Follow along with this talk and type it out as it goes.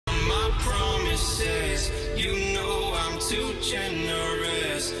too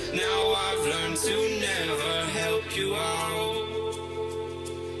generous. Now I've learned to never help you out.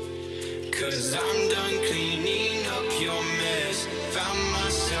 'Cause I'm done cleaning up your mess. Found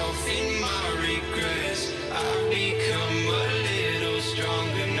myself in my regrets. I've become a little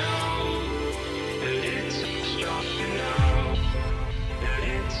stronger now. A little stronger now. A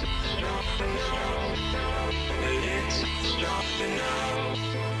little stronger now. A little stronger now.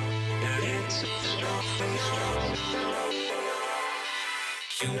 A little stronger now.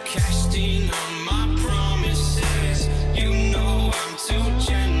 You cashed in on my promises. You know I'm too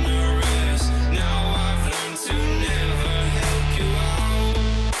generous. Now I've learned to never help you out.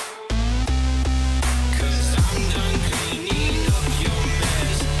 'Cause I'm done cleaning up your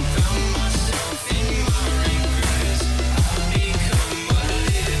mess. Found myself in my regrets. I've become a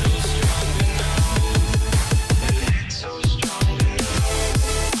little stronger now. A little stronger now.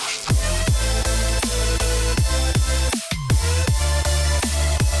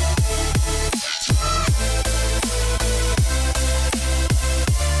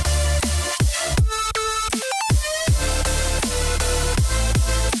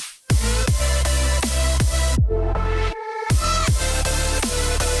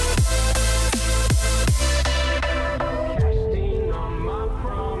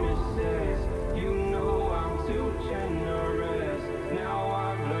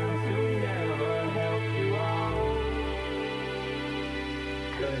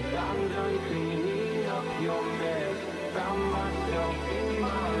 I'm done cleaning up your mess. Found myself in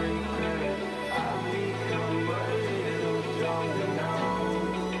my regrets. I've become a little stronger now.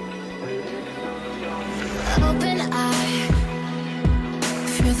 A little stronger now. Open eye,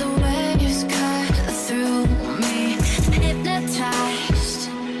 feel the waves cut through me. Hypnotized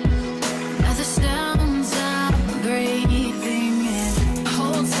by the sounds I'm breathing in.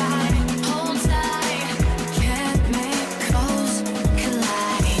 Hold tight, hold tight. Chemicals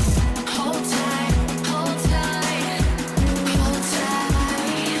collide. Hold tight, hold tight, hold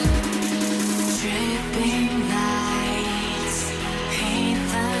tight. Dripping lights paint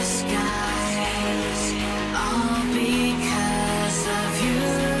the skies, all because of you.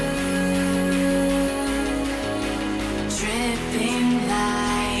 Dripping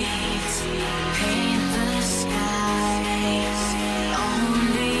lights paint the skies,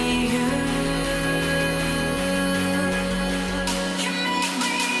 only you can make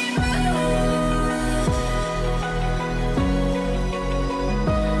me move.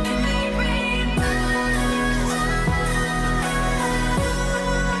 Can make me move.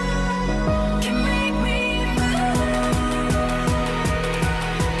 Can make me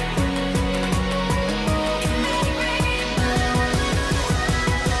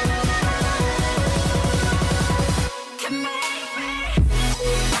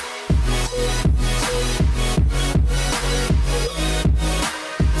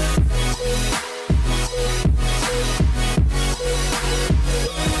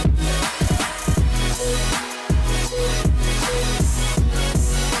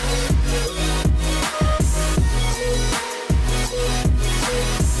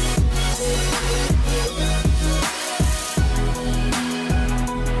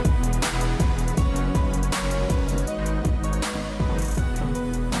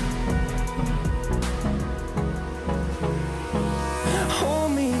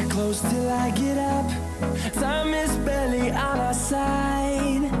Hold me close till I get up. Time is barely on our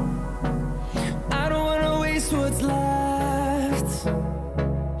side. I don't wanna waste what's left.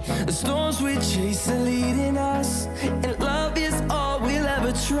 The storms we chase are leading us, and love is all we'll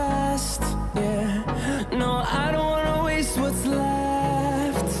ever trust. Yeah, no, I don't wanna waste what's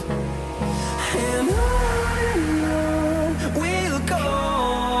left. And on we'll go,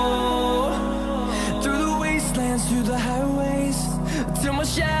 through the wastelands, through the highways, till my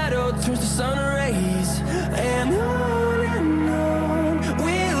shadow turns to sun rays. And on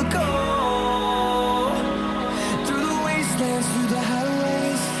we'll go, through the wastelands, through the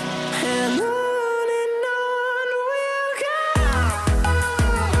highways. And on we'll go.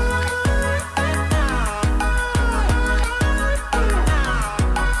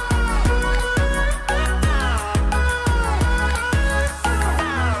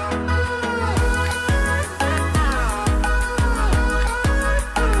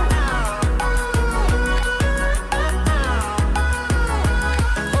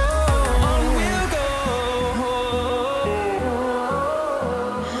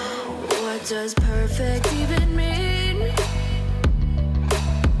 What does perfect even mean?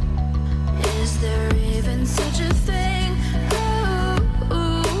 Is there even such a thing?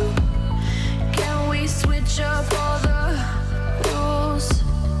 Ooh, can we switch up all the rules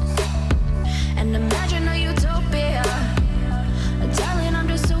and imagine a utopia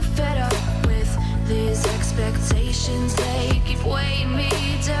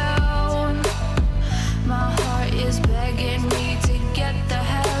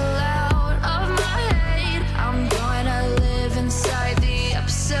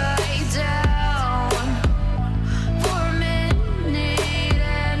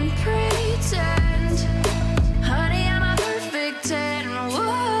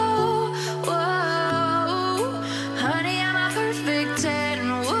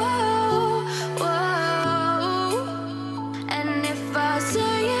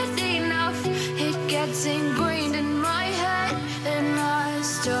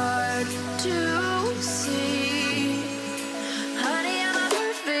start to see. Honey, I'm a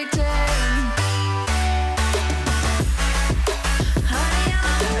perfect 10. Honey, I'm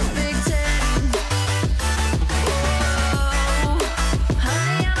a perfect 10. Whoa.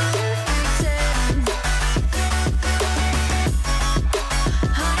 Honey, I'm a perfect 10.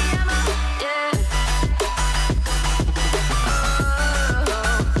 Honey, I'm a, yeah.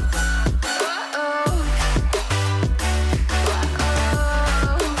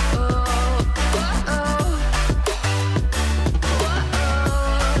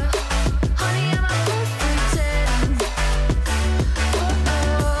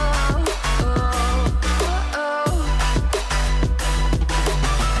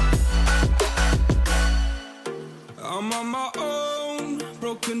 I'm on my own,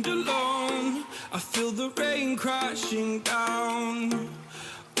 broken alone. I feel the rain crashing down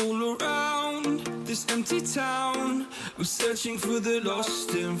all around this empty town. I'm searching for the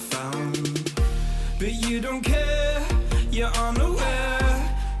lost and found, but you don't care, you're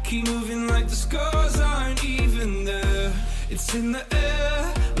unaware. Keep moving like the scars aren't even there. It's in the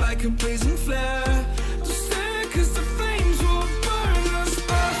air like a blazing flare. Don't stare 'cause the flames will burn us.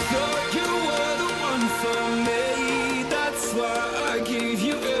 I thought you were the one for me, that's why I gave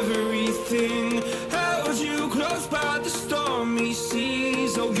you everything. Held you close by the stormy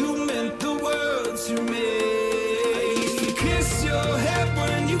seas. Oh, you meant the world to me. I used to kiss your head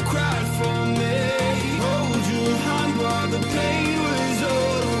when you cried for me. Hold your hand while the pain was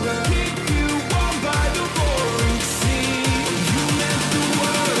over. Keep you warm by the roaring sea. You meant the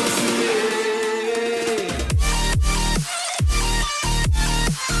world to me.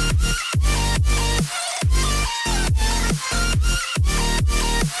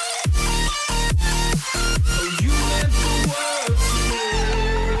 Oh, you meant the world to me.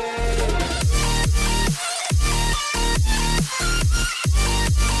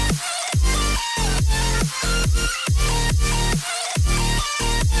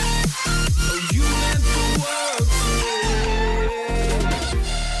 Oh, you meant the world to me.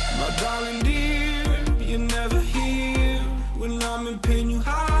 My darling dear, you're never here. When I'm in pain, you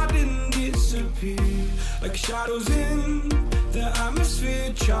hide and disappear. Like shadows in the atmosphere,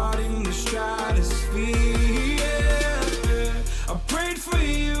 charting the stratosphere.